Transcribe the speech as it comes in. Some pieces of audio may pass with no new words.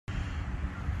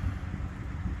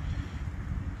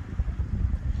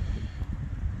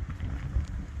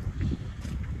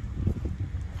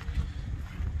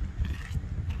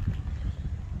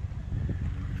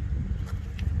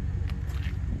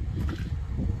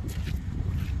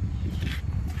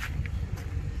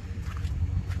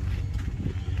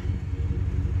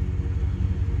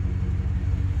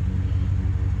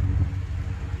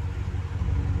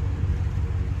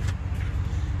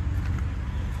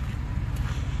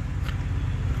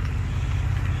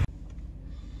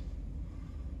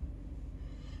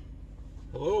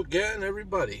Hello again,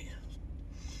 everybody.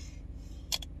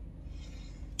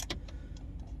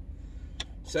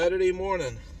 Saturday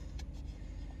morning,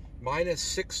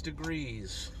 -6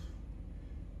 degrees.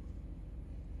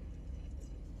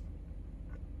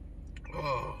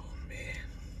 Oh, man.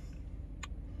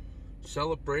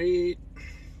 Celebrate.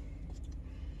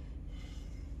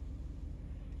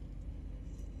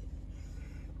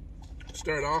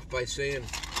 Start off by saying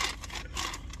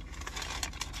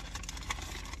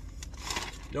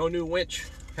no new winch.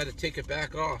 Had to take it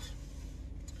back off.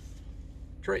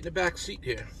 It's right in the back seat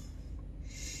here.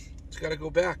 It's got to go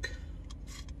back.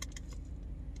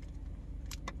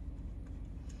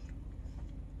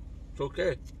 It's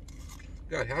okay.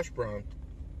 Got hash brown.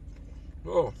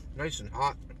 Oh, nice and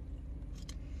hot.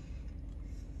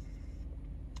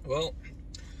 Well,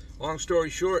 long story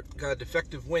short, got a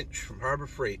defective winch from Harbor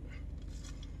Freight.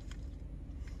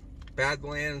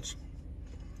 Badlands,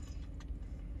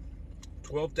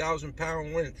 12,000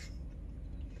 pound winch.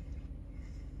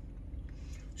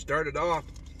 Started off,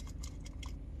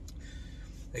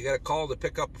 they got a call to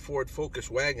pick up a Ford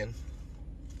Focus wagon.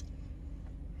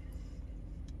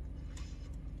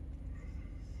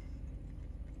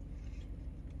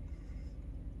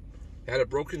 Had a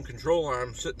broken control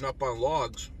arm sitting up on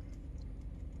logs.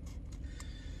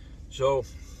 So,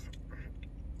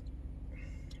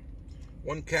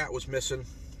 one cat was missing,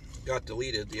 got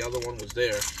deleted. The other one was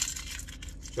there.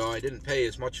 So I didn't pay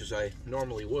as much as I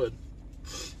normally would.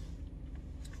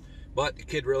 But the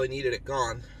kid really needed it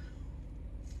gone.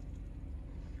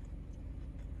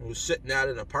 It was sitting at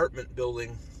an apartment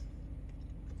building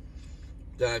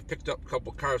that I've picked up a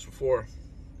couple cars before.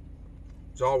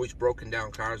 There's always broken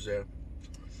down cars there.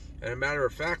 And as a matter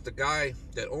of fact, the guy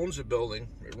that owns the building,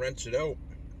 rents it out,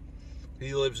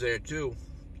 he lives there too.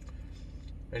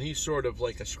 And he's sort of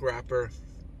like a scrapper,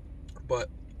 but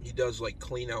he does like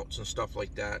clean outs and stuff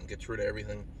like that and gets rid of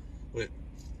everything.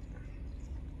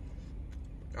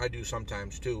 I do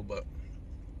sometimes too, but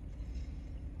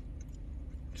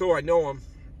so I know him,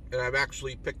 and I've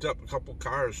actually picked up a couple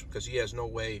cars because he has no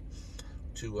way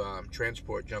to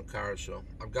transport junk cars, so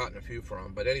I've gotten a few from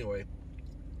him. But anyway,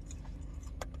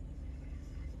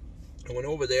 I went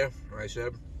over there. I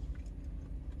said,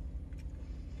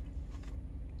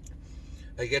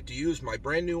 I get to use my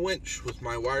brand new winch with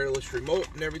my wireless remote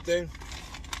and everything.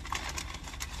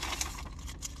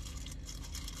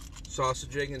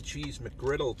 Sausage, egg, and cheese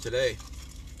McGriddle today.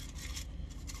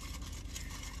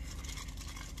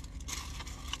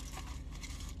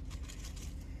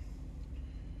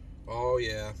 Oh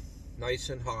yeah, nice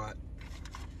and hot.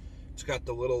 It's got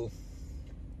the little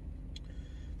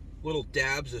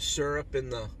dabs of syrup in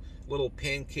the little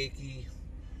pancakey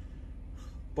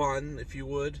bun, if you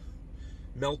would.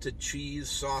 Melted cheese,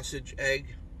 sausage,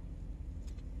 egg.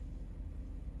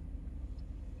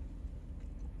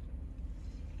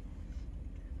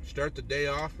 Start the day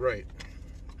off right.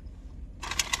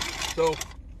 So,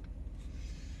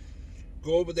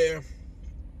 go over there,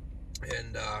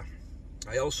 and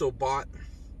I also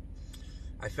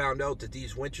I found out that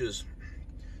these winches,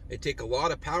 they take a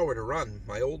lot of power to run.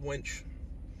 My old winch,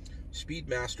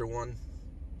 Speedmaster one,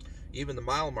 even the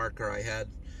mile marker I had,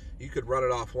 you could run it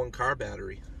off one car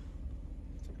battery.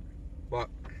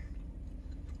 But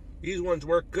these ones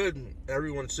work good.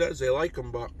 Everyone says they like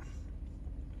them, but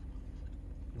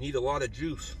need a lot of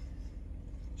juice.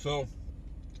 So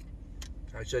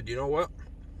I said, you know what?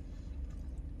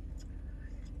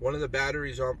 One of the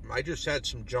batteries I just had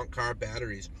some junk car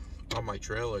batteries on my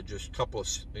trailer, just a couple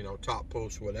of, top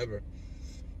posts, whatever.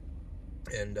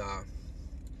 And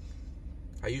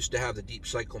I used to have the Deep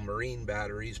Cycle Marine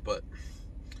batteries, but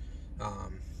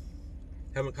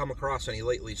haven't come across any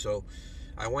lately. So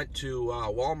I went to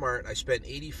Walmart. I spent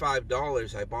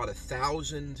 $85. I bought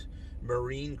 1,000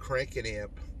 Marine cranking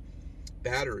amp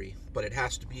battery, but it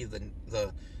has to be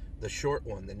the short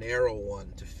one, the narrow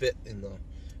one, to fit in the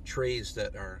trays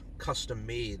that are custom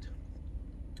made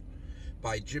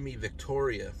by Jimmy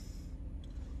Victoria.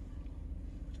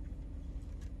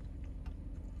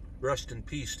 Rest in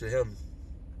peace to him.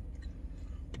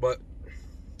 But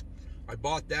I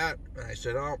bought that, and I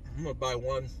said, oh, I'm gonna buy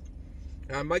one.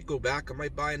 And I might go back, I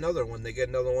might buy another when they get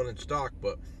another one in stock.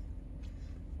 But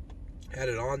had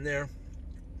it on there.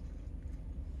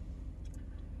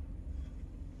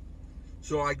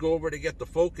 So I go over to get the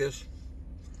Focus.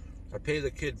 I pay the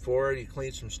kid for it. He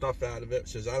cleans some stuff out of it.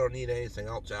 Says I don't need anything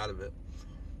else out of it.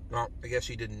 Well, I guess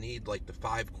he didn't need like the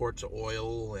 5 quarts of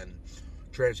oil and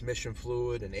transmission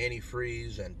fluid and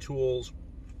antifreeze and tools.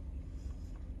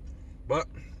 But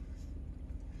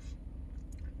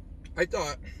I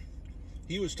thought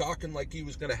he was talking like he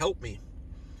was going to help me.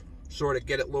 sort of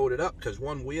get it loaded up, because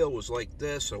one wheel was like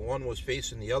this and one was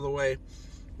facing the other way.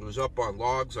 It was up on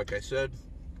logs, like I said.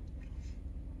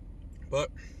 But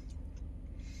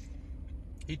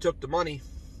he took the money,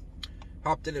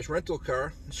 hopped in his rental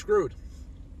car, and screwed.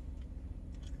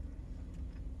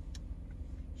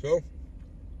 So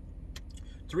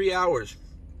 3 hours.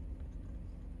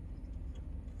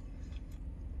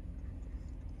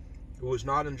 It was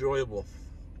not enjoyable.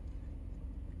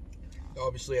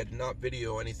 Obviously, I did not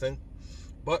video anything,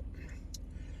 but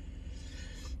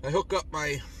I hook up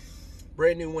my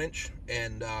brand new winch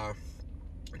and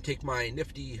take my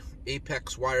nifty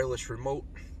Apex wireless remote,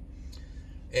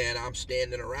 and I'm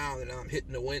standing around and I'm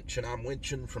hitting the winch and I'm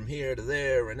winching from here to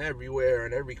there and everywhere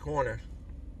and every corner.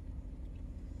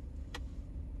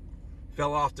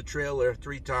 Fell off the trailer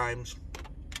 3 times,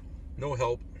 no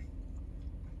help.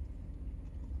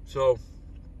 So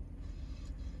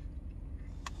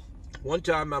one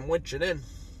time I'm winching in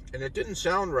and it didn't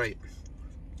sound right.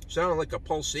 It sounded like a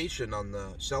pulsation on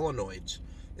the solenoids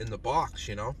in the box,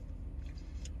 you know.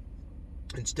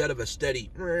 Instead of a steady,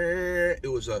 it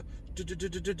was a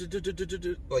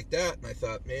like that, and I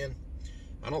thought, man,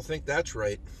 I don't think that's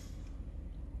right.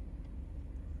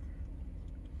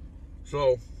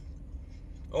 So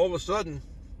all of a sudden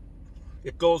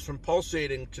it goes from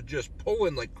pulsating to just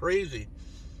pulling like crazy.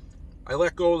 I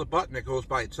let go of the button, it goes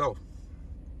by itself.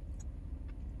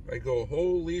 I go,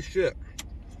 holy shit.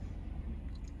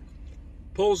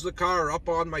 Pulls the car up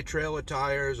on my trailer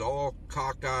tires, all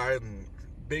cockeyed and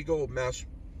big old mess.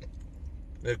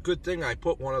 A good thing I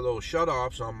put one of those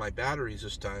shutoffs on my batteries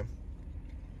this time.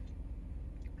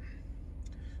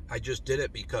 I just did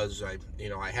it because I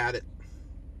had it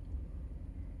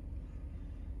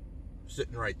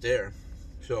sitting right there.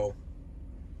 So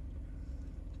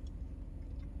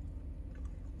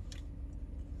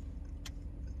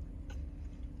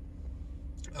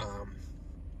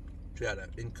she had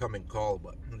an incoming call,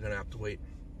 but I'm gonna have to wait.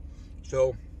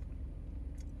 So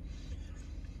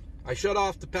I shut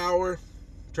off the power,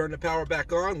 turned the power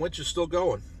back on, winch is still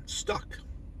going, it's stuck.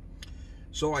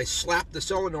 So I slapped the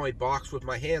solenoid box with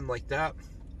my hand like that,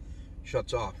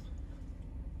 shuts off.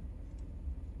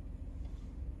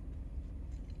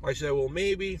 I said, well,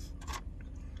 maybe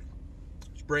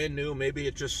it's brand new, maybe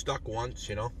it just stuck once,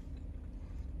 you know.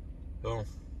 So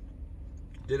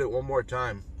did it one more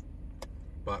time,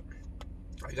 but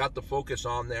I got the focus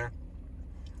on there.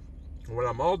 And when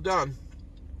I'm all done,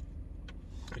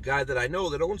 the guy that I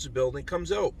know that owns the building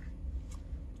comes out.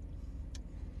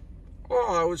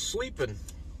 Oh, I was sleeping,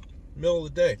 middle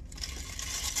of the day.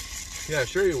 Yeah,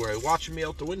 sure you were, watching me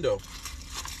out the window.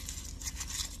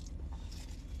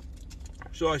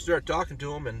 So I start talking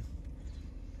to him, and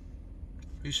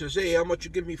he says, hey, how much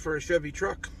you give me for a Chevy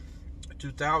truck?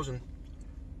 2000.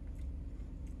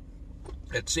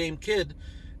 That same kid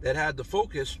that had the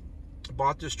Focus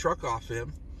bought this truck off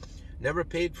him, never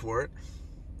paid for it.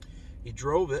 He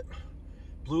drove it,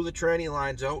 blew the tranny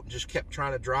lines out, and just kept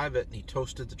trying to drive it, and he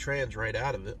toasted the trans right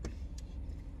out of it.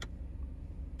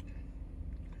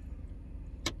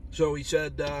 So he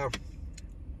said,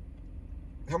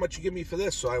 how much you give me for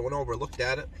this? So I went over, looked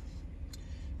at it.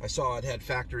 I saw it had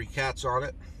factory cats on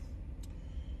it.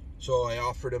 So I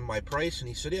offered him my price, and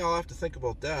he said, yeah, I'll have to think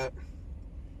about that.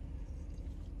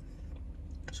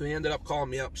 So he ended up calling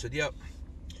me up, said, yep,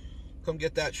 come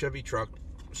get that Chevy truck.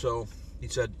 So he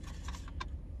said,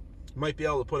 you might be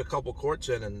able to put a couple quarts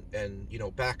in and you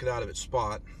know, back it out of its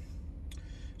spot.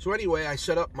 So anyway, I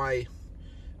set up my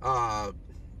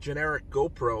generic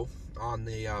GoPro on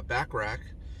the back rack,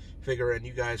 figuring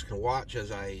you guys can watch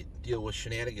as I deal with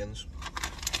shenanigans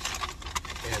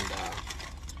and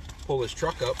pull this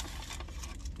truck up.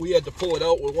 We had to pull it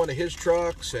out with one of his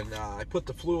trucks, and I put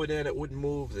the fluid in, it wouldn't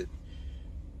move.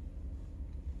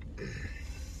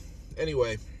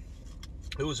 Anyway,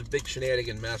 it was a big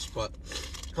shenanigan mess, but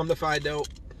come to find out,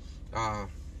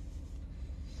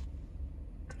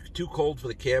 too cold for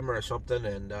the camera or something,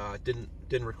 and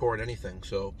didn't record anything.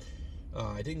 So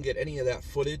I didn't get any of that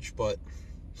footage, but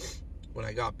when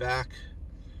I got back,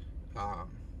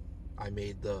 I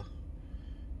made the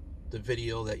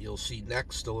video that you'll see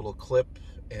next, a little clip,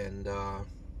 and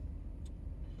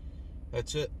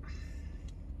that's it.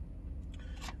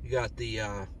 You got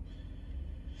the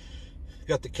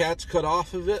cats cut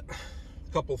off of it,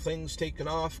 a couple things taken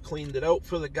off, cleaned it out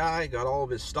for the guy, got all of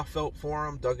his stuff out for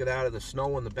him, dug it out of the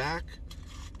snow in the back,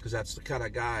 because that's the kind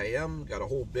of guy I am. Got a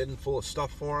whole bin full of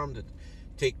stuff for him to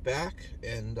take back,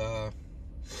 and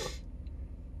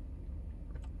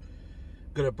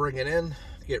gonna bring it in,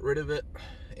 get rid of it,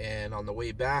 and on the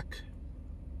way back,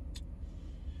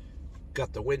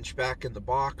 Got the winch back in the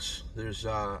box. There's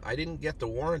I didn't get the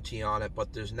warranty on it,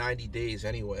 but there's 90 days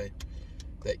anyway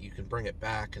that you can bring it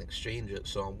back and exchange it,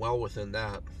 so I'm well within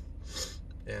that.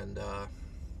 And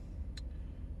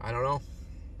I don't know,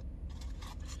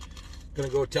 gonna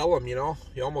go tell him, you know,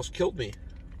 he almost killed me,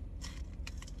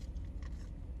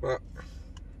 but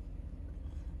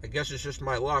I guess it's just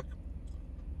my luck.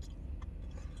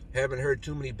 Haven't heard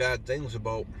too many bad things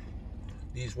about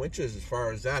these winches as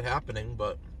far as that happening,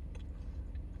 but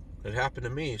it happened to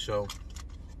me. So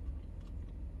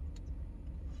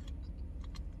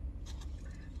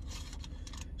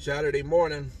Saturday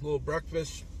morning, little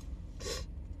breakfast,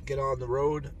 get on the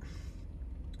road,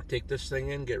 take this thing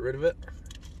in, get rid of it,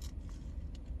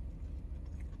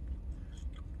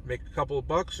 make a couple of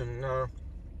bucks, and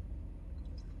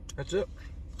that's it.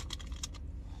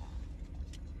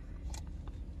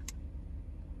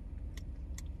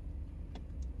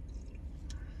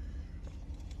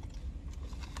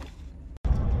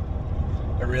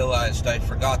 I realized I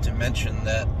forgot to mention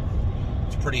that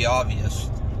it's pretty obvious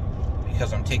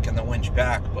because I'm taking the winch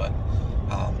back, but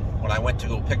when I went to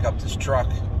go pick up this truck,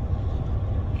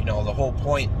 you know, the whole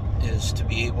point is to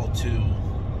be able to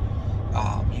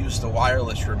use the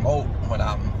wireless remote when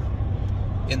I'm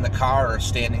in the car or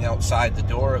standing outside the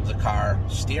door of the car,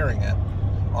 steering it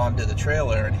onto the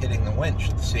trailer and hitting the winch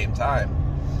at the same time,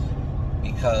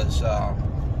 because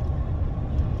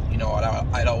you know,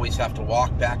 I'd always have to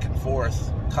walk back and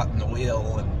forth cutting the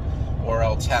wheel, and or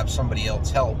else have somebody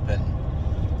else help, and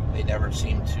they never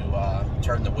seem to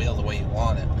turn the wheel the way you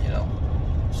want it, you know.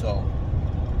 So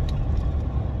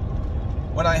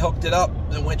when I hooked it up,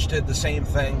 the winch did the same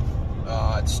thing.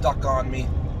 It stuck on me.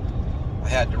 I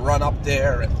had to run up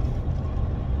there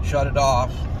and shut it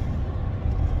off.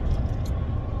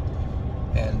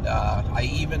 And I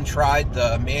even tried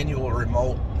the manual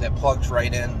remote that plugs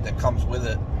right in, that comes with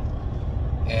it,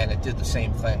 and it did the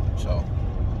same thing. So,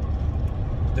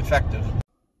 defective.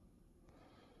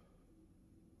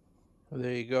 Well,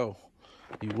 there you go.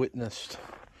 You witnessed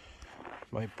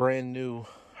my brand new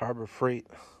Harbor Freight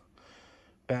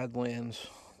Badlands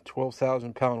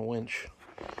 12,000 pound winch.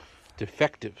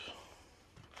 Defective.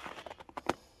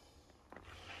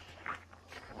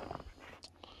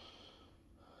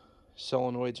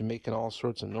 Solenoids are making all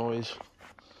sorts of noise,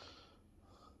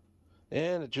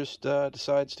 and it just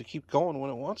decides to keep going when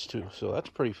it wants to, so that's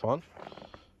pretty fun.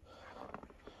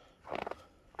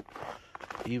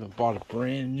 Even bought a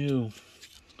brand new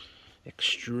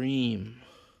Extreme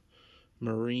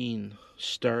Marine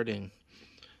starting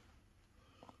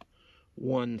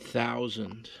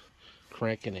 1,000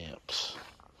 cranking amps.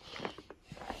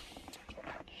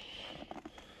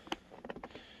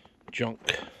 Junk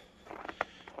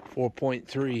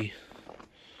 4.3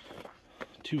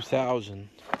 2000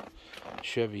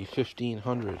 Chevy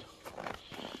 1500.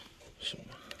 Some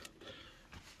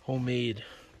homemade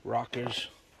rockers.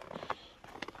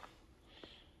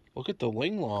 Look at the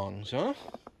ling-longs, huh?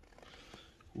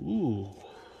 Ooh.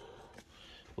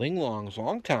 Ling-longs,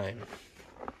 long time.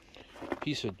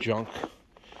 Piece of junk.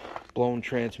 Blown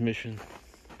transmission.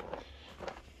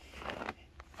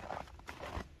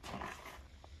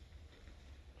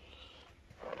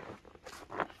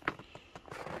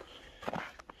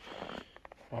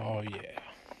 Oh yeah.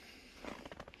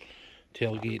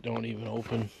 Tailgate don't even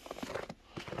open.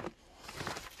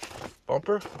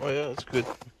 Bumper? Oh yeah, that's good.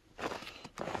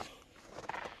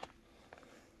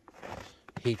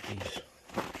 Hate these.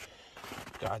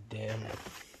 Goddamn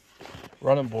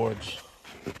running boards.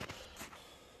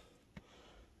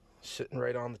 Sitting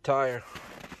right on the tire.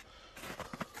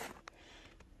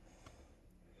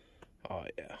 Oh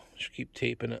yeah, just keep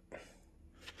taping it.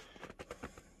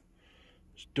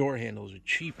 These door handles are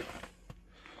cheap.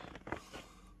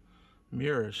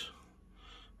 Mirrors.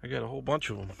 I got a whole bunch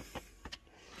of them.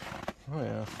 Oh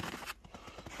yeah.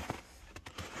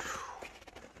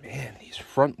 Man, these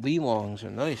front Lee-longs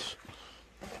are nice.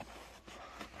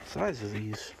 Size of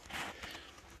these.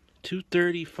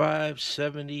 235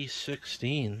 70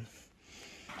 16.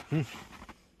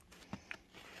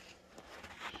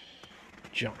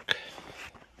 Junk.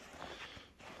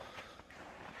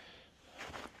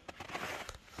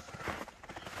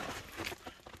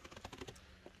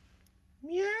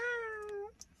 Meow.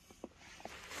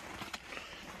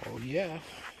 Oh yeah.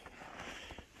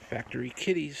 Factory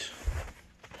kitties.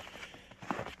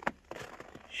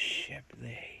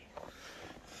 Chevy.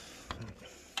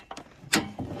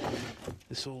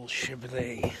 This old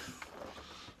Chevy.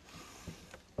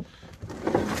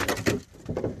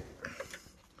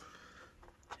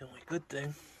 The only good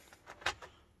thing,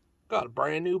 got a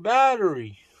brand new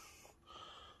battery.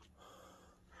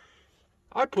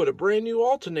 I put a brand new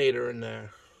alternator in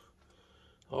there.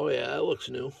 Oh yeah, that looks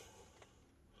new.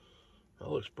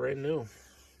 That looks brand new.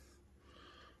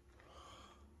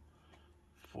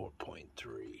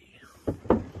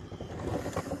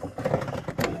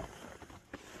 4.3.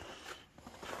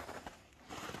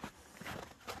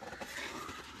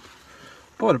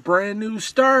 Bought a brand new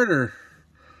starter.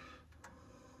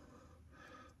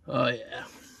 Oh yeah.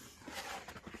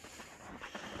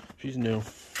 She's new.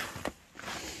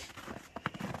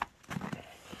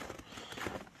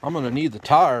 I'm gonna need the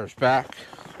tires back.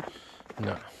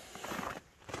 No.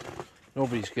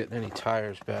 Nobody's getting any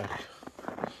tires back.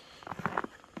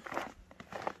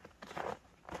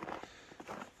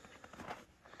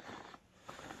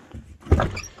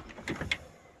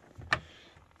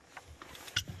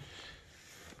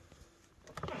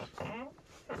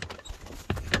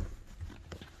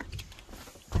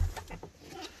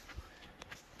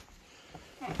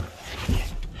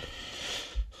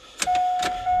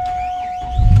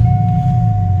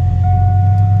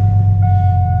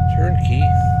 Turnkey.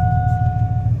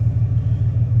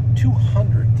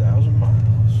 200,000 miles.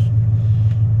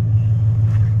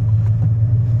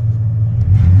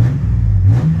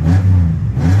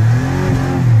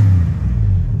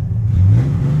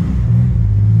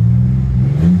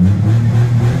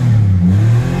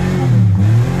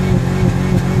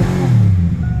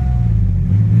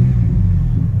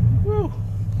 Woo.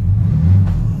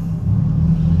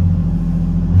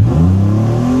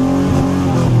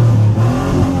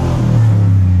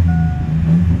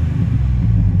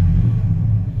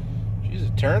 She's a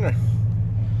Turner.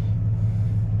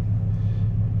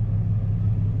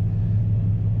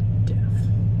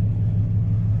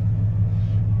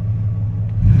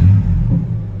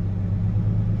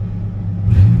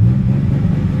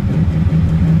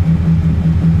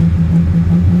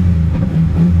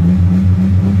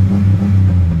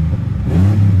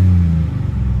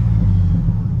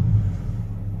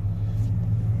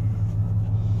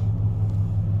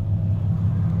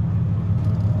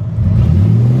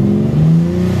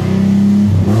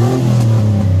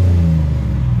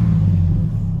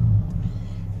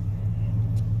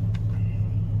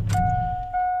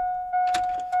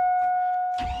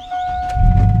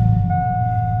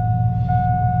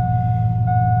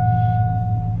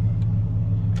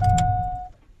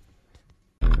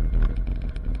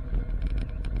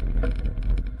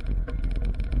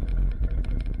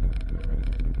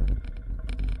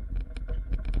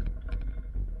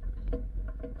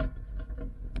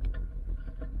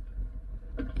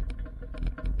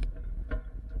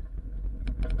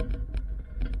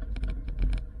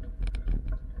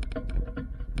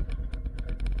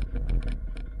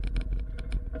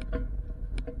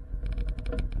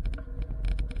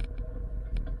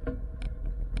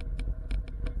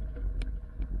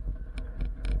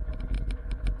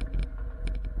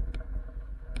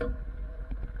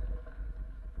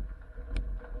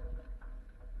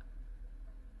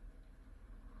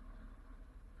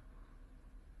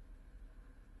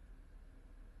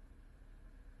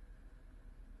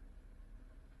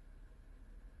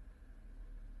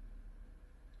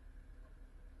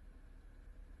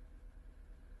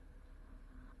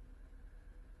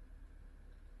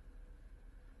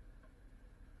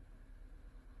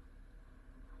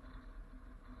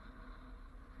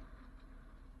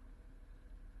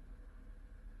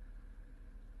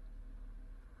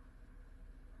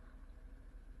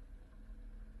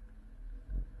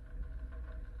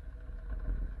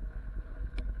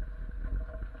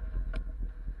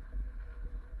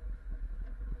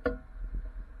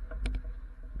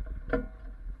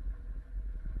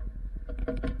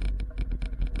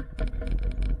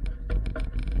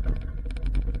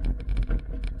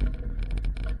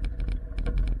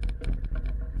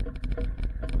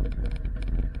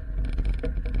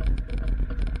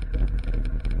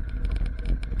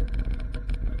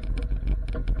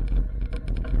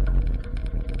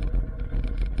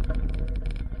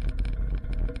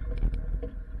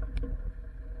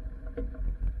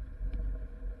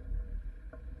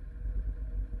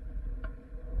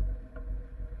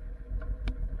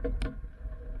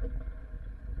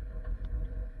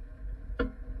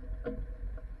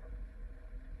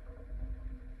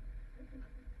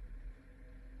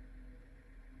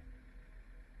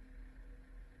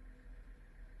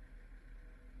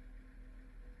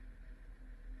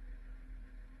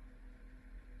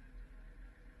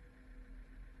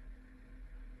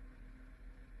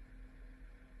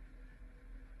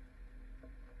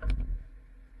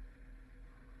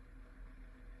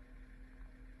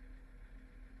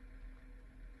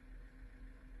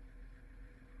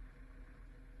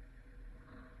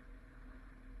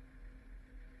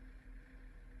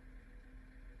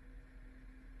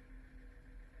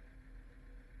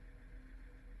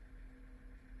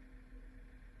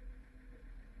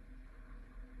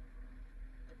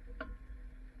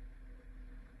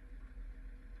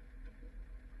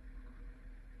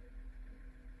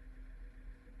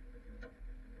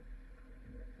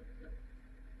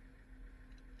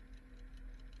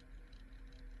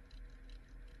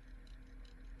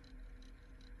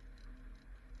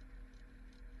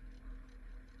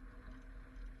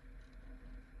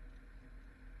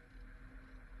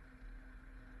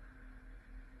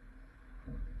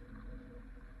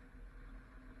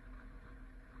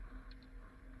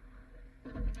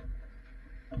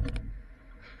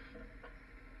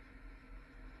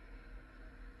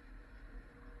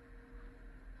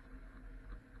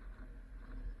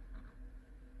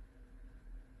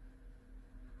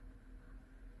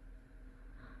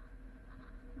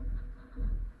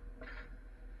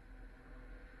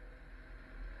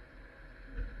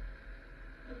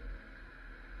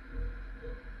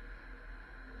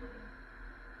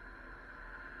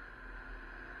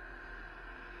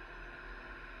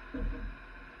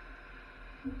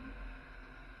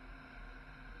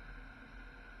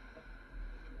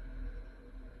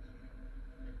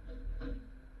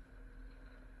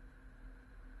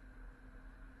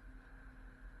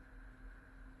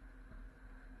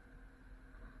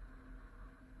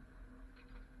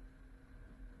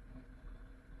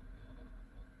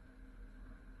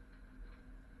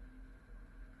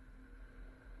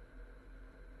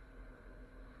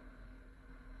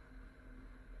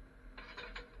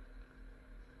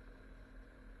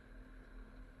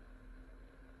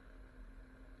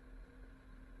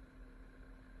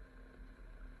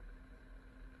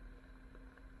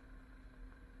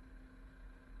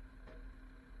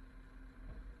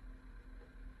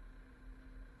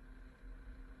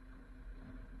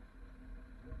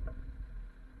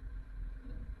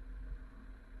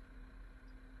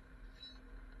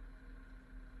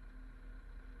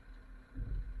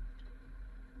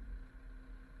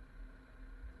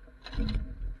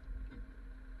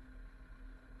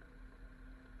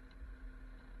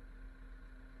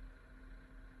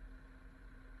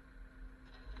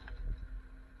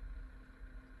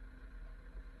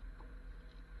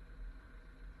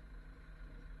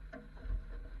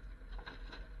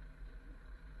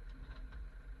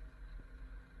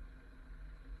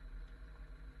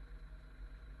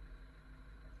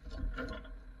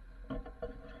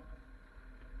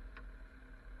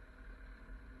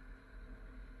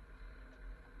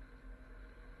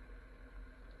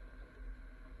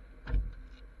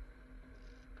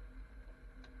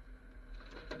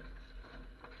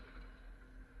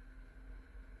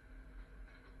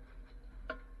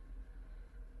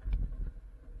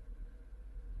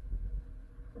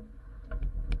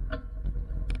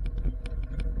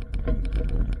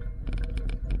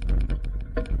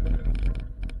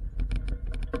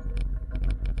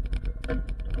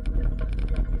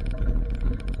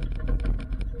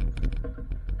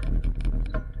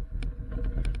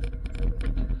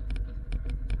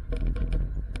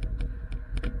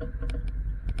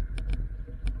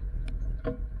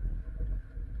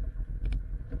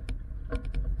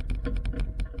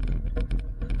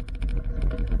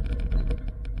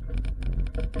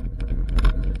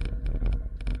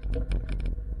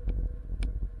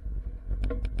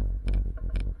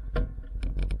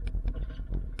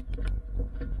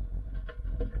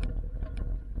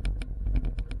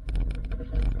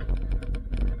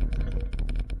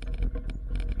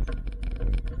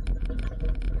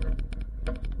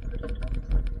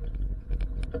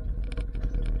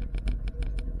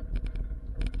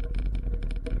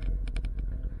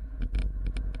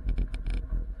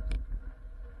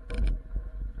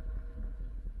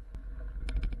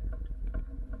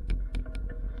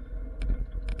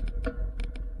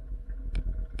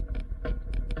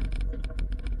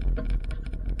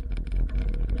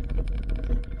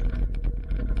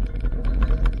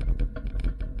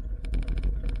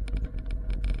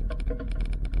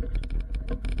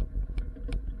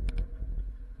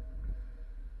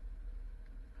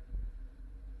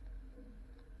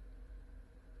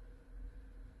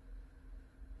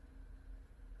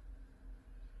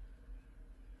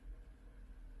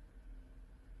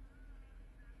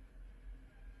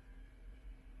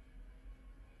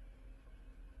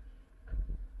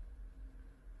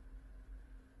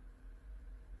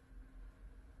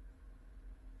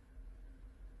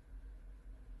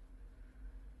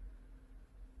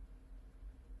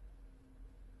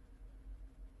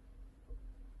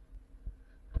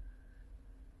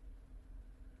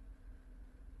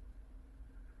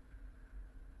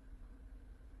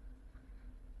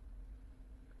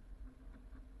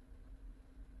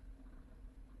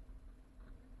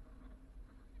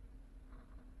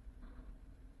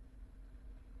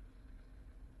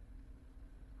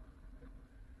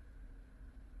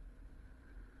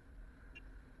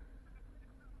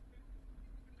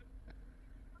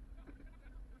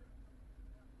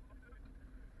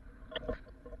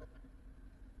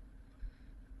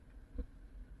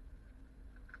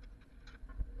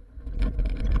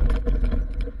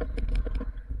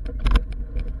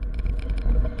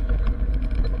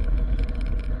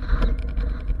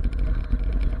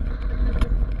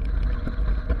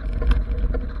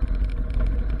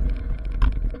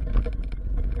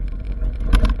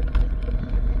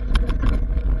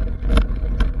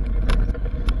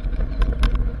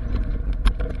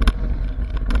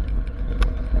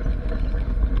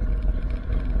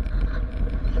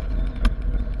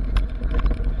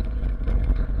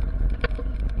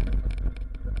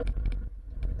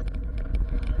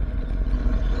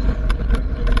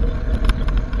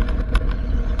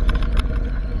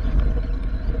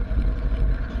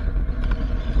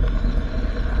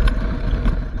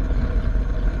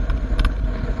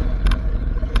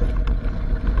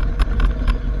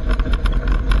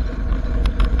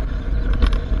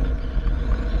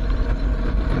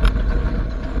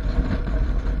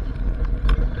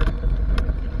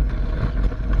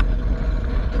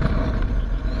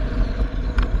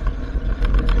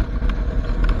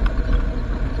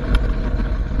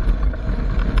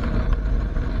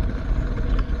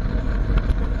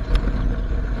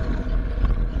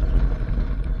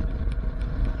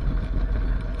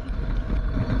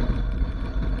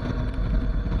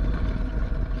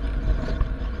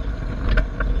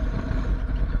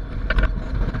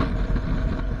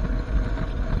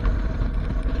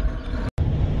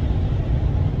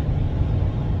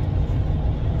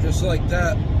 Just like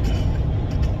that,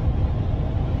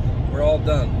 we're all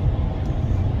done.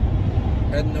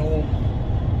 Heading home.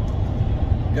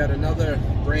 Got another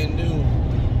brand new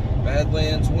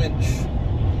Badlands winch.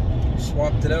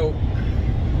 Swapped it out.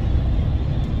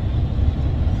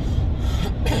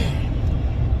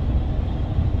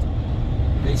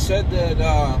 They said that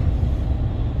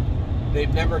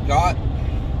they've never got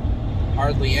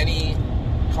hardly any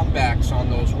comebacks on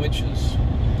those winches.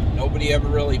 Nobody ever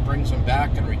really brings them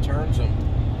back and returns them,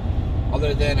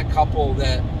 other than a couple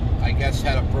that I guess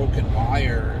had a broken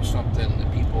wire or something. The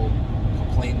people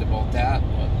complained about that,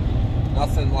 but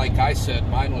nothing like I said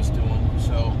mine was doing.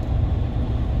 So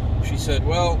she said,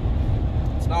 well,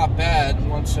 it's not bad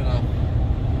once in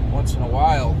a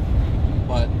while,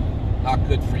 but not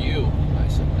good for you. And I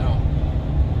said, no.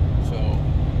 So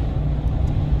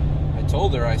I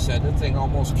told her, I said, that thing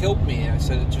almost killed me. I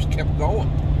said, it just kept going.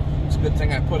 It's a good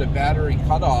thing I put a battery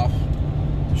cutoff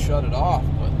to shut it off.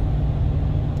 But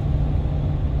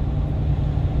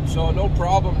so no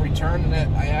problem returning it.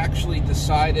 I actually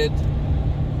decided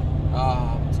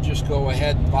to just go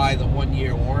ahead and buy the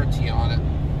 1-year warranty on it.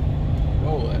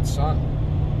 Oh, that sun.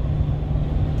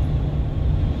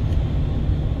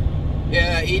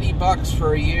 Yeah, 80 bucks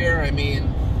for a year. I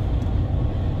mean,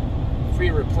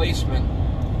 free replacement.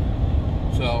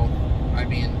 So, I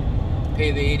mean,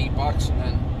 pay the 80 bucks and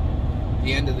then at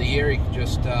the end of the year you can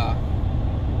just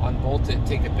unbolt it,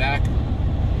 take it back,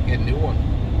 get a new one.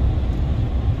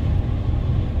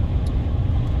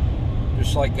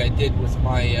 Just like I did with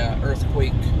my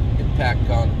earthquake impact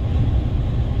gun.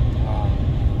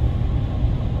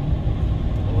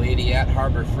 The lady at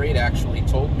Harbor Freight actually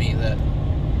told me that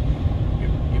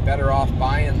you're better off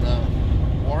buying the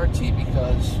warranty,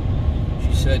 because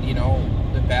she said, you know,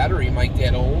 the battery might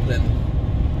get old, and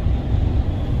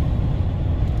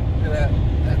look at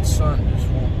that sun just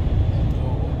won't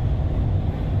go.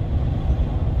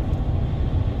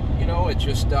 You know, it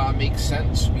just makes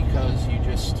sense, because you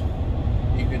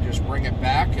can just bring it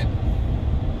back and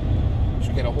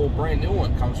just get a whole brand new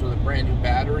one. Comes with a brand new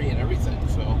battery and everything.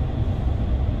 So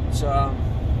it's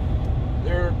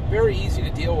they're very easy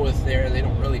to deal with there. They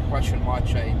don't really question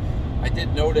much. I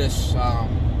did notice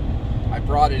I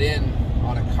brought it in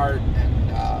on a cart, and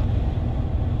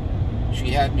she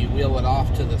had me wheel it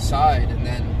off to the side, and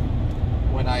then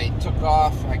when I took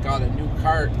off, I got a new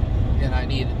cart and I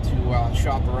needed to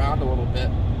shop around a little bit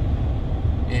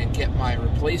and get my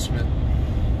replacement.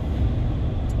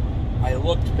 I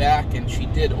looked back and she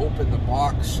did open the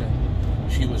box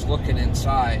and she was looking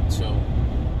inside. So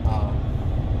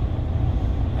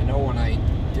I know when I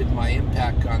did my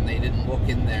impact gun, they didn't look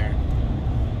in there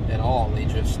at all. They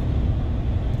just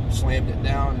slammed it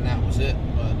down and that was it.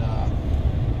 But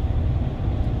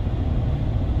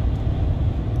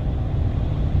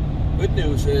good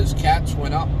news is cats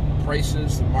went up,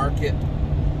 prices, the market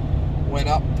went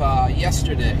up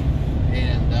yesterday,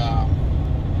 and a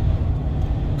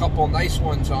couple nice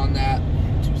ones on that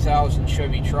 2000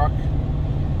 Chevy truck,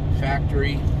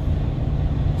 factory.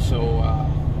 So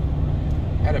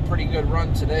had a pretty good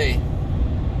run today,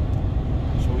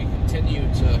 so we continue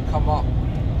to come up.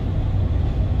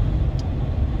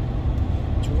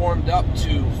 It's warmed up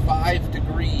to 5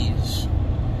 degrees.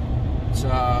 It's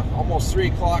almost 3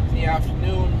 o'clock in the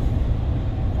afternoon,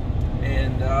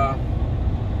 and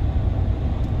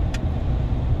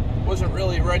wasn't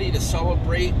really ready to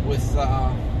celebrate with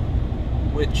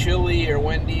chili or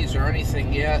Wendy's or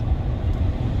anything yet.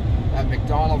 That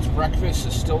McDonald's breakfast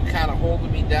is still kind of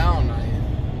holding me down.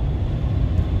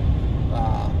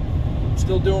 I'm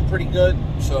still doing pretty good,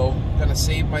 so I'm gonna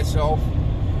save myself,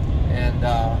 and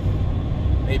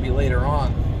maybe later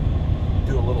on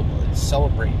do a little bit of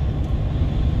celebrating.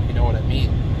 You know what I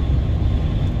mean?